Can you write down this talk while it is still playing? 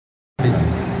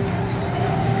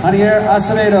Javier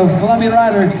Acevedo, Colombian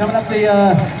rider, coming up the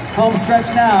home stretch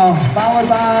now, followed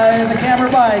by the camera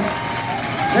bike.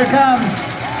 Here comes.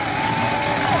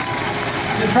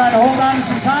 Just trying to hold on to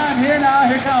some time here now.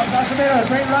 Here comes Acevedo, a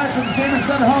great ride for the James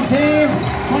Sutter home team.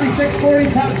 26-40,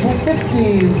 top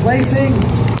 15, placing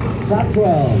top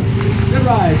 12. Good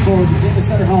ride for the James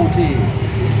Sutter home team.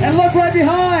 And look right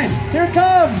behind. Here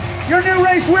comes your new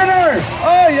race winner.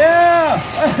 Oh yeah,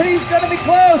 he's gonna be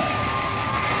close.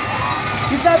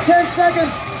 He's got 10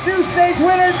 seconds. New stage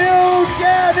winner, new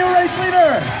race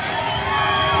leader.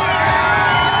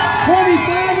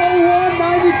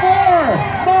 25:01.94.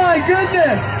 My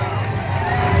goodness.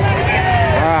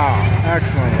 Wow,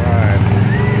 excellent ride.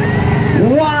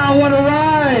 Wow, what a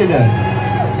ride.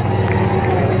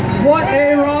 What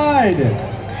a ride.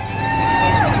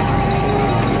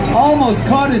 Almost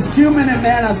caught his 2-minute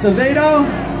man, Acevedo.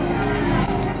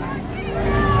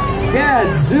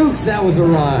 Gadzooks, that was a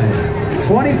ride.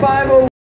 25:01.